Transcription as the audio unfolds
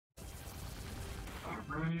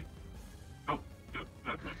right? Oh, yep,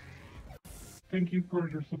 that's it. Thank you for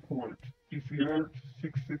your support.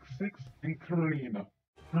 ECR666 and Karina.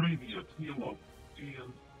 Previous hello,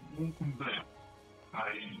 and welcome back.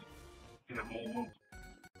 I am old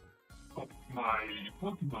of my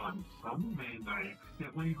Pokemon some, and I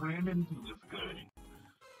accidentally ran into this guy.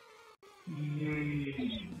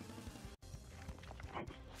 Yay!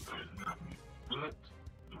 But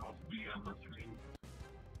I'll be on the screen.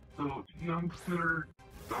 So, youngster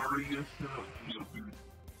Darius,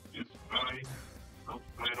 is fine. I'll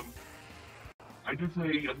fight him. I just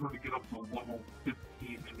say I'm going to get up to level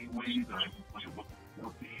 15 anyways. I'm playing level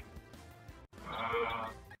 14.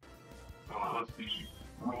 Let's see.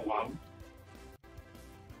 Roll out.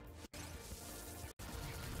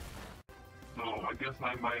 So I guess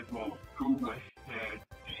I might as well go ahead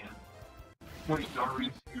and fight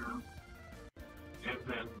Darius here, and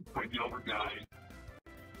then fight the other guy,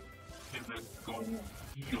 and then go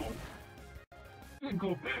heal, and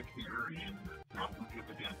go back here and probably him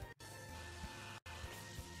again.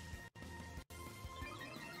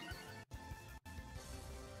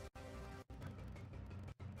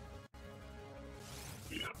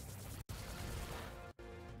 Yeah.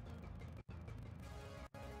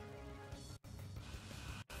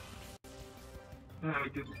 I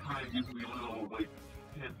guess it kind of gives me a little, like,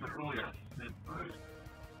 hint, not really a hint, but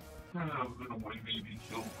kind of in a way maybe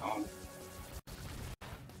show how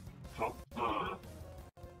tough the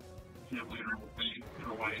gym leader will be, in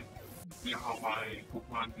a way. See how my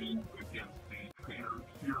Pokemon do against the trainers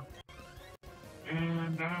here.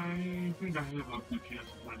 And I think I have a good chance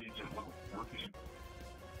of winning at level 14.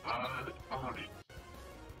 Alright.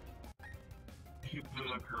 Keep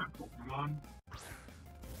the current Pokemon.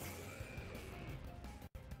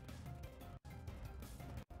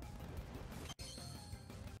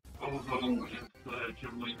 Although if the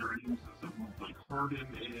gym leader uses a move like Harden,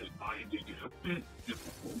 it might make it a bit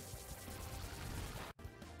difficult.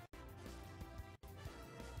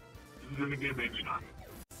 Then again, maybe not.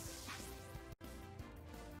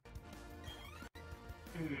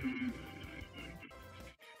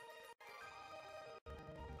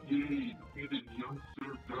 Yay, defeated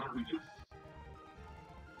youngster Darius.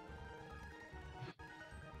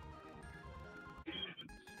 And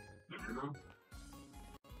there we go.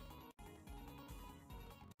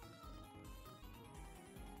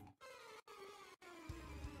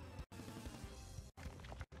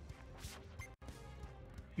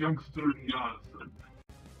 Youngster Johnson.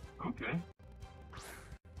 Okay.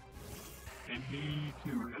 And he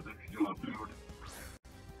too has a heal up dude.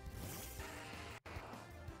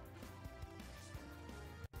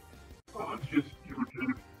 It's just your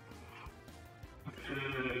dude.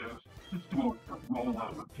 Just do a roll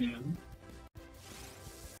out again.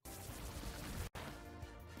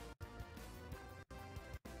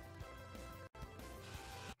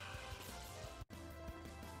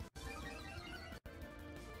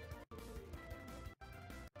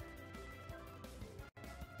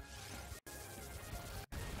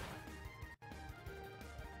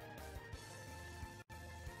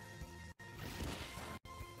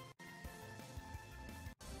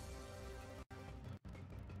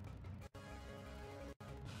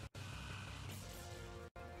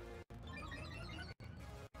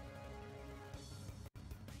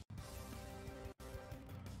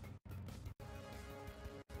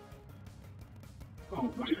 Oh,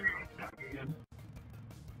 wait, back again?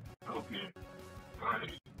 Okay. I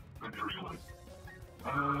didn't realize.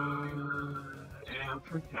 And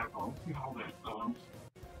trick tackle, see how that goes.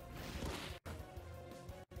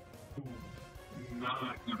 Ooh,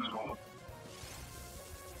 not good at all.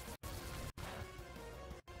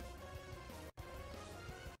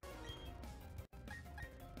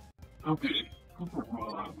 Okay, go for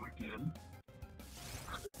roll out again.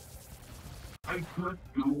 I could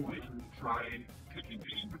go and try picking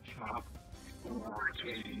a chop or a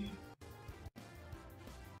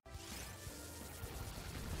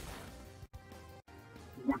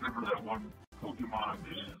whatever that one Pokemon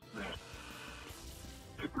is that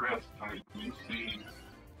the grass type you see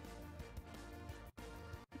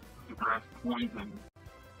the grass poison.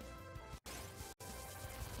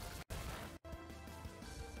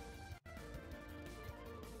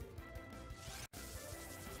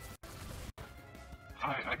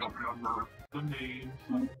 I don't remember the name,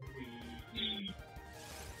 so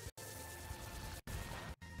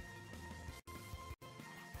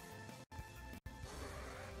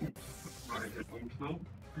my headphones though.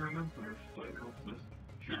 Karina, there's like this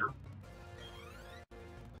chair.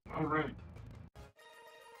 Alright.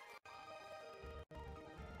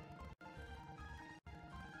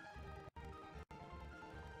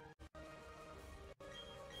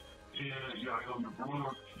 And yeah, I know you're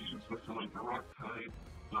rock, you especially like the rock type,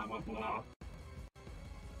 blah blah blah.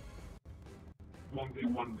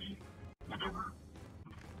 1v1v, whatever.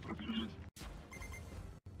 What it is.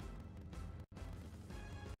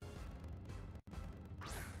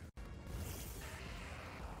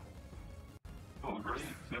 Oh great,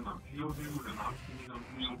 send on Geodude and I'm sending on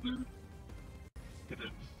Geodude. And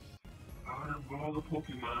it's out of all the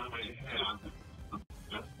Pokemon I have, it's the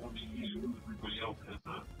best one to use. Everybody else has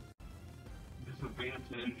a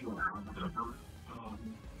disadvantage or whatever.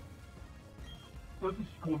 Let's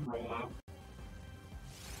just go and roll out.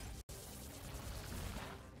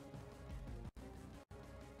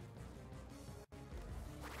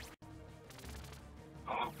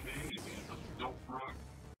 Okay, man, let's go rock.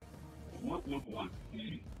 What level is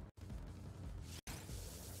he?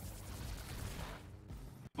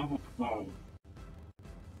 Level 12.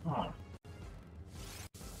 Huh.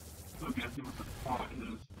 So I guess he was a spot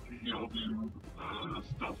his Geodude,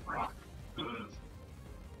 Stealth Rock. Because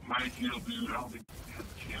my Geodude, I don't think he has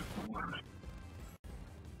a chance to learn it.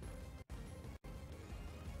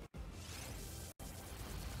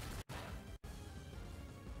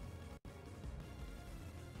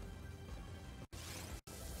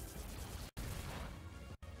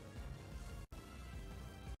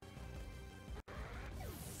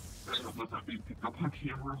 That was not being picked up on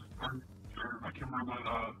camera, or I can't remember,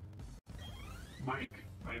 but Mike,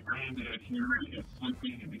 my granddad here, is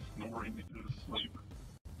sleeping and he's snoring in his sleep.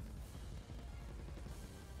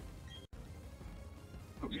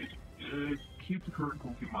 Okay, keep the current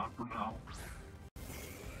Pokemon for now.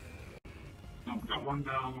 So we've got one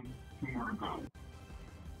down, 2 more to go.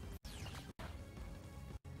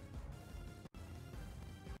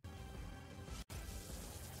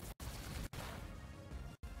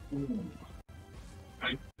 Ooh.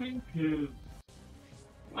 I think his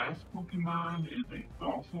last Pokemon is a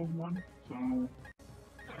fossil one, so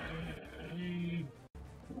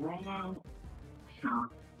roll out? Sure.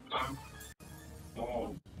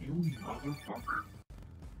 Oh, you motherfucker.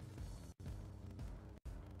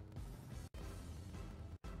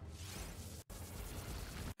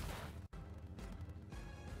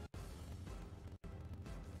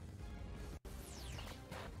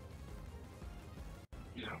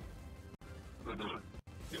 Yeah. But,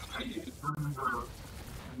 yeah, I remember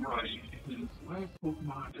right, his last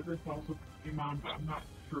Pokemon is a fossil Pokemon, but I'm not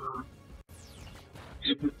sure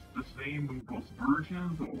if it's the same in both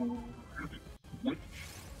versions or if it's switched.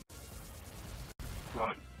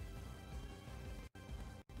 But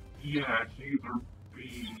yeah, it's either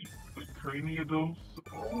be the Craniados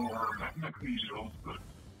or not Craniados, but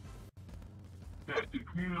that the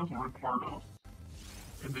Craniados or Ricardos,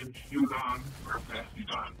 and then Shieldon or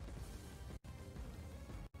Bastiodon.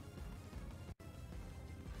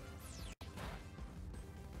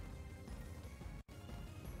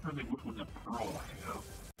 I think which one did Pearl have?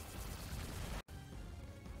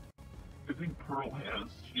 I think Pearl has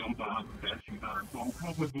Shieldon and Bastiodon, so I'll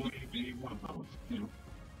probably be one of those two.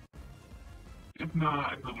 If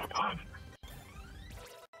not, another Onyx.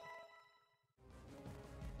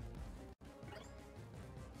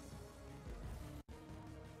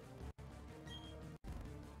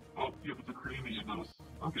 Oh, yeah, it's a Craniados.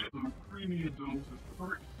 Okay, so Craniados is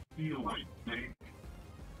first Steel, I think.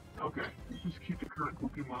 Okay, let's just keep the current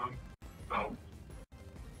Pokemon out.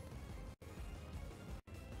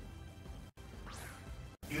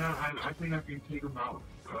 Yeah, I think I can take him out,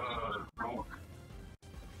 Rock.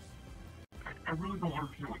 I really don't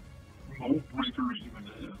understand what Mold Breaker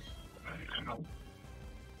even is. I don't...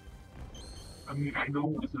 I mean, I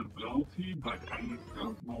know its ability, but I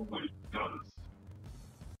don't know what it does.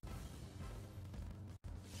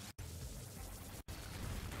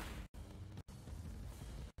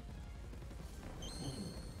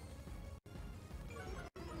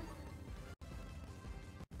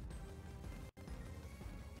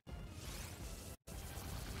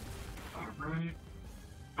 Alright.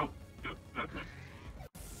 Oh, yep, that's it.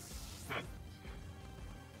 That's...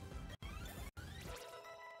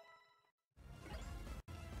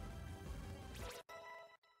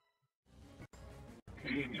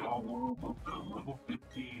 Okay, and y'all will up to level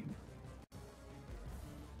 15.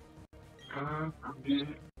 Forget,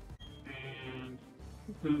 and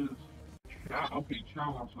this okay,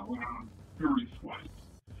 challenge around Fury Swipes.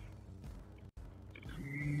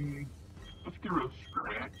 Let's give it a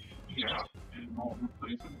scratch, yeah, and we'll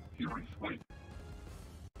replace it with Fury Swipe.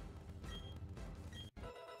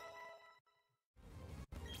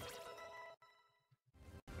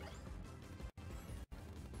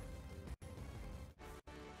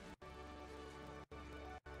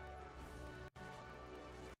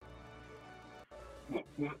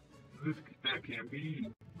 What? That can be.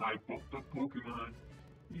 I booked a Pokemon.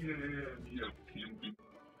 Yeah, can be.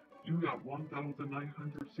 You got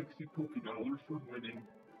 1,960 Pokédollars for winning.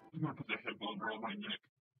 I'm gonna put the headband around my neck.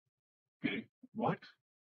 Okay, what?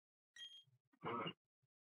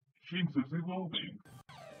 Shinx is evolving.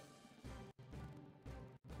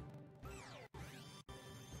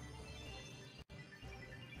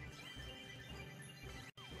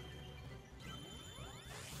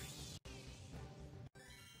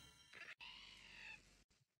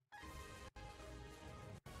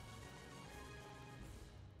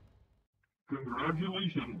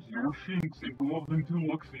 Congratulations, your Shinx evolved into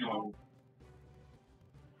Luxio.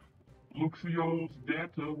 Luxio's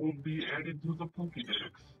data will be added to the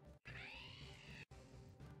Pokédex.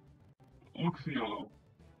 Luxio,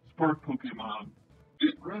 Spark Pokemon.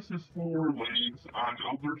 It rests its forelegs on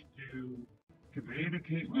others to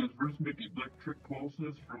communicate with rhythmic electric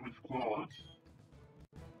pulses from its claws.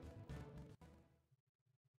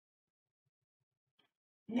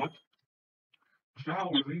 What? Chow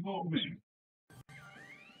is evolving.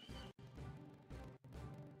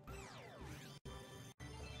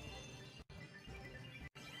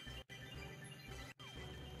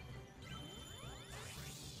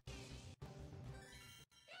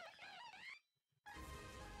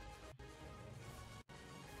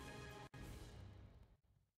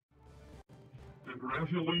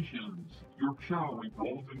 Congratulations, your Chow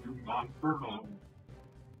evolved into Monferno.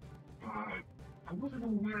 I wasn't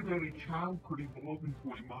aware that a Chow could evolve into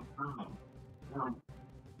a Monferno, or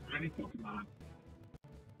any Pokemon.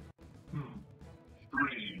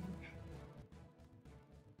 Strange.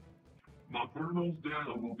 Monferno's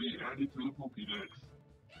data will be added to the Pokédex.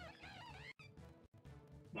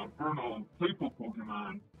 Monferno, playful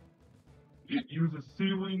Pokemon. It uses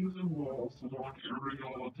ceilings and walls to launch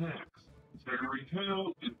aerial attacks. Its fairy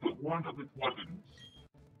tail is but one of its weapons.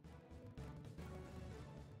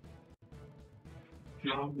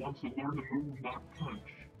 John wants to learn the move Knock Punch.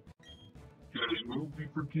 Get a move you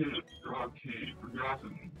forget. Okay,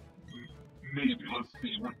 forgotten. Maybe, let's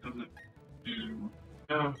see, what does it do?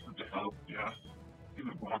 What the hell, yeah. Give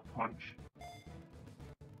it Knock Punch.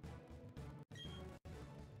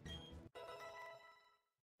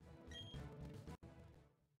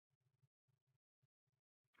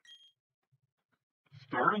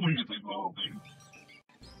 Starling is evolving.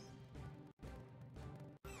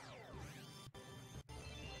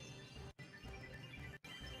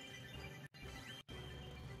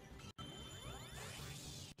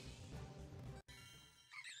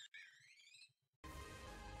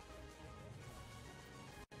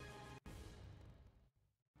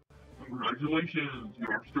 Congratulations,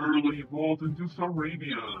 your Starly evolved into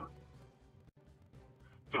Staravia.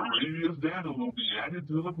 Staravia's data will be added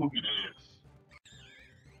to the Pokédex.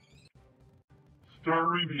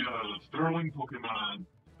 Staravia, Starling Pokemon.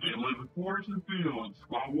 They live in forests and fields.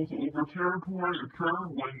 Squabbles over territory occur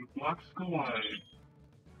when flocks collide.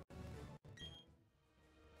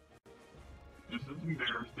 This is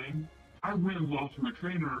embarrassing. I went and lost to a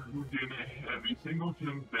trainer who didn't have a single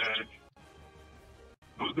gym badge.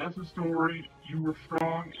 But that's the story. You were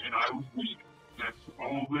strong and I was weak. That's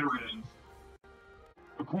all there is.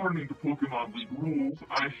 According to Pokemon League rules,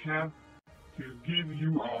 I have to give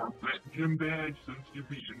you our gym badge since you've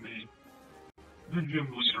beaten me. The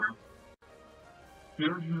gym leader.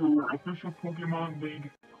 There's your official Pokemon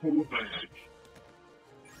League Coal badge.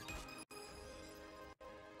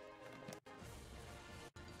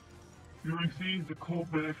 You received the Coal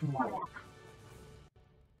badge from Rock.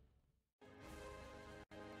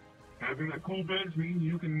 Having that Coal badge means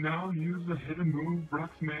you can now use the hidden move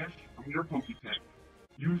Rock Smash from your Pokétech.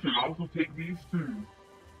 You should also take these too.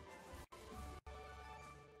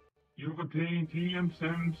 You've obtained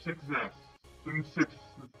TM76S.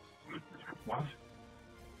 What?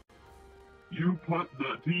 You put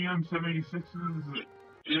the TM76s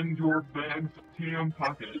in your bag's TM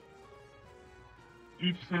pocket.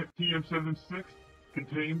 Each TM76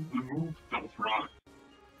 contains the move Stealth Rock.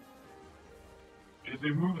 It's a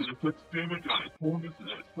move that inflicts damage on opponents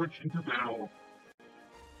that switch into battle.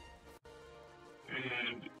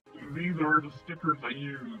 And these are the stickers I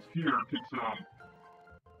use. Here, take some.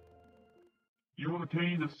 You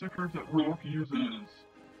obtain the stickers that Rock uses.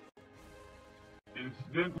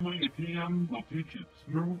 Incidentally, a TM will teach its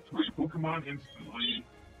move to a Pokemon instantly.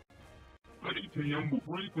 But a TM will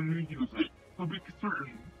break when you use it, so be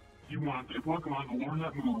certain you want a Pokemon to learn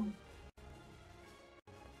that move.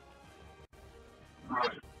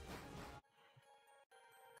 Right.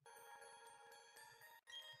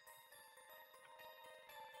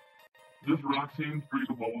 This rock seems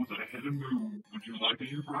breakable as a hidden move. Would you like to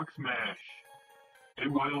use Rock Smash?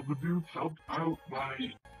 And while the dude's helped out by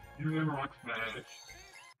using Rock Smash.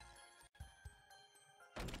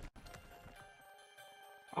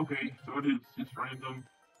 Okay, so it is just random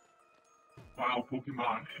wild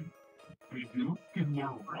Pokemon, and we do can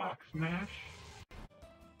learn Rock Smash.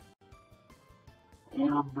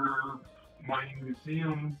 Orberg Mining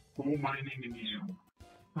Museum, Coal Mining in you.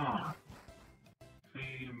 Huh.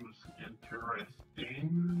 Seems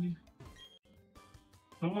interesting.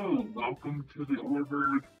 Hello, welcome to the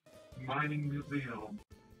Orberg Mining Museum.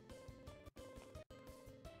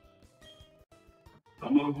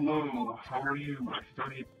 Hello, hello, how are you? I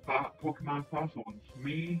study Pokemon fossils.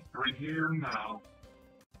 Me, right here now.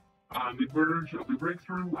 On the verge of the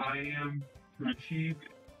breakthrough, I am to achieve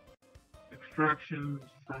extractions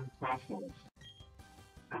from fossils.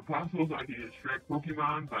 From fossils, I can extract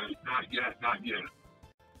Pokemon, but not yet, not yet.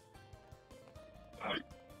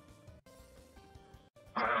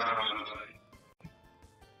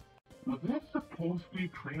 Was that supposed to be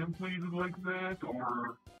translated like that,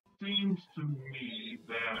 or seems to me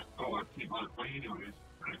that, oh, I can't let it play anyways,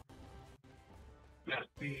 right? That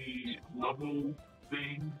the level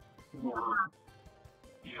thing for,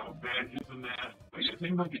 you know, badges and that, like, it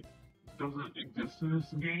seems like it doesn't exist in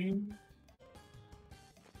this game.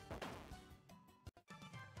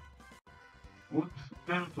 What's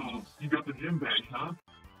that? You got the gym badge, huh?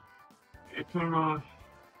 It's on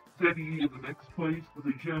City is the next place with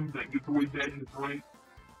a gym that gives away badges, right?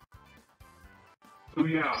 So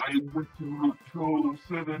yeah, I went to Route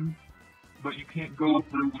 207, but you can't go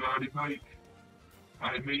through without a bike.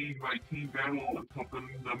 I made my team battle and toughen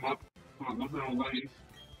them up so it wasn't a waste.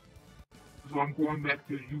 So I'm going back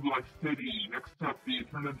to Ulife City. Next up, the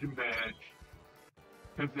Eternal Gym Badge.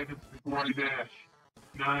 10 seconds before I dash.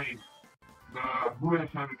 9. Who has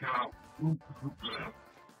time to count?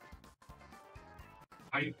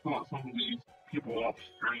 I fought some of these people off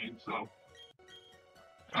screen, so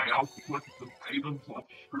I also collected some items off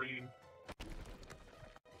screen.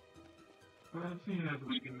 But I've seen as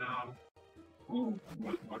we can now. Ooh,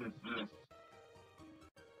 what is this?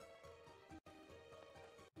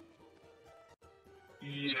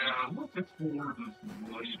 Yeah, let's explore this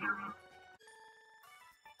later.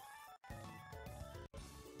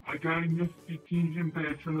 I got a nifty Teen Gym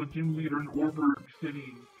badge from the gym leader in Orberg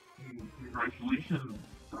City. Congratulations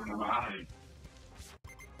on the ride.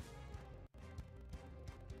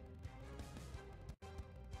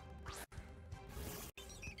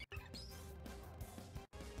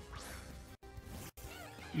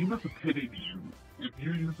 You must have pitied you if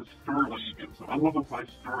you use a Starly against a level 5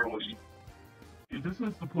 Starly. If this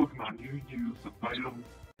is the Pokemon you use to fight him,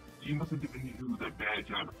 you must have given you that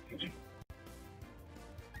badge out of pity.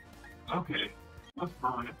 Okay, let's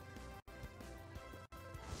burn it.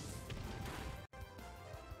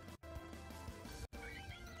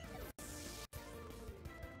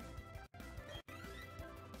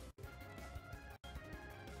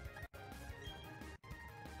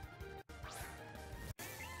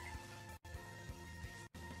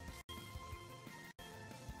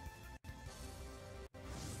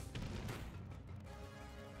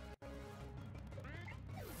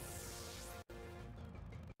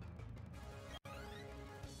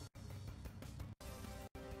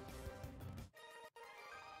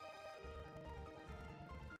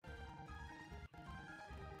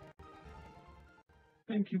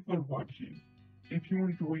 Thank you for watching. If you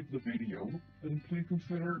enjoyed the video, then please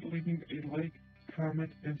consider leaving a like,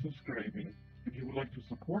 comment, and subscribing. If you would like to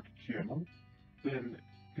support the channel, then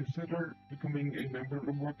consider becoming a member of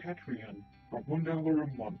our Patreon for $1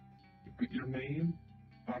 a month. You put your name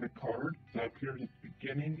on a card that appears at the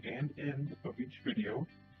beginning and end of each video,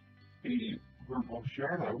 a verbal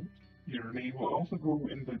shout-out. Your name will also go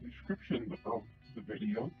in the description of the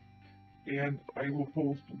video, and I will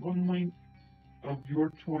post one link of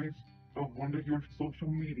your choice of one of your social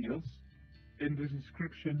medias in the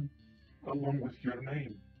description along with your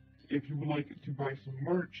name. If you would like to buy some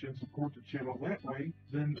merch and support the channel that way,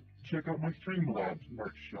 then check out my Streamlabs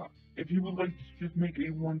merch shop. If you would like to just make a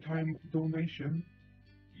one-time donation,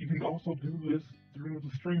 you can also do this through the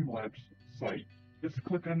Streamlabs site. Just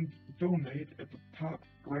click on donate at the top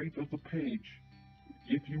right of the page.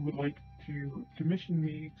 If you would like to commission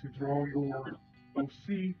me to draw your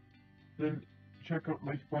OC, then check out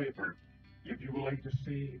my Fiverr. If you would like to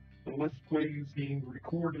see the Let's Plays being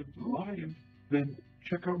recorded live, then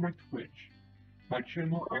check out my Twitch. My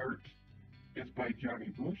channel art is by Johnny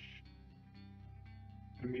Bush.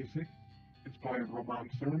 The music is by Roman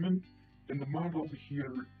Sermon, and the model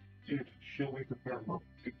here is Shelly the Farmer.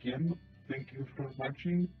 Again, thank you for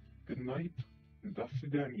watching. Good night, and до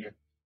свидания.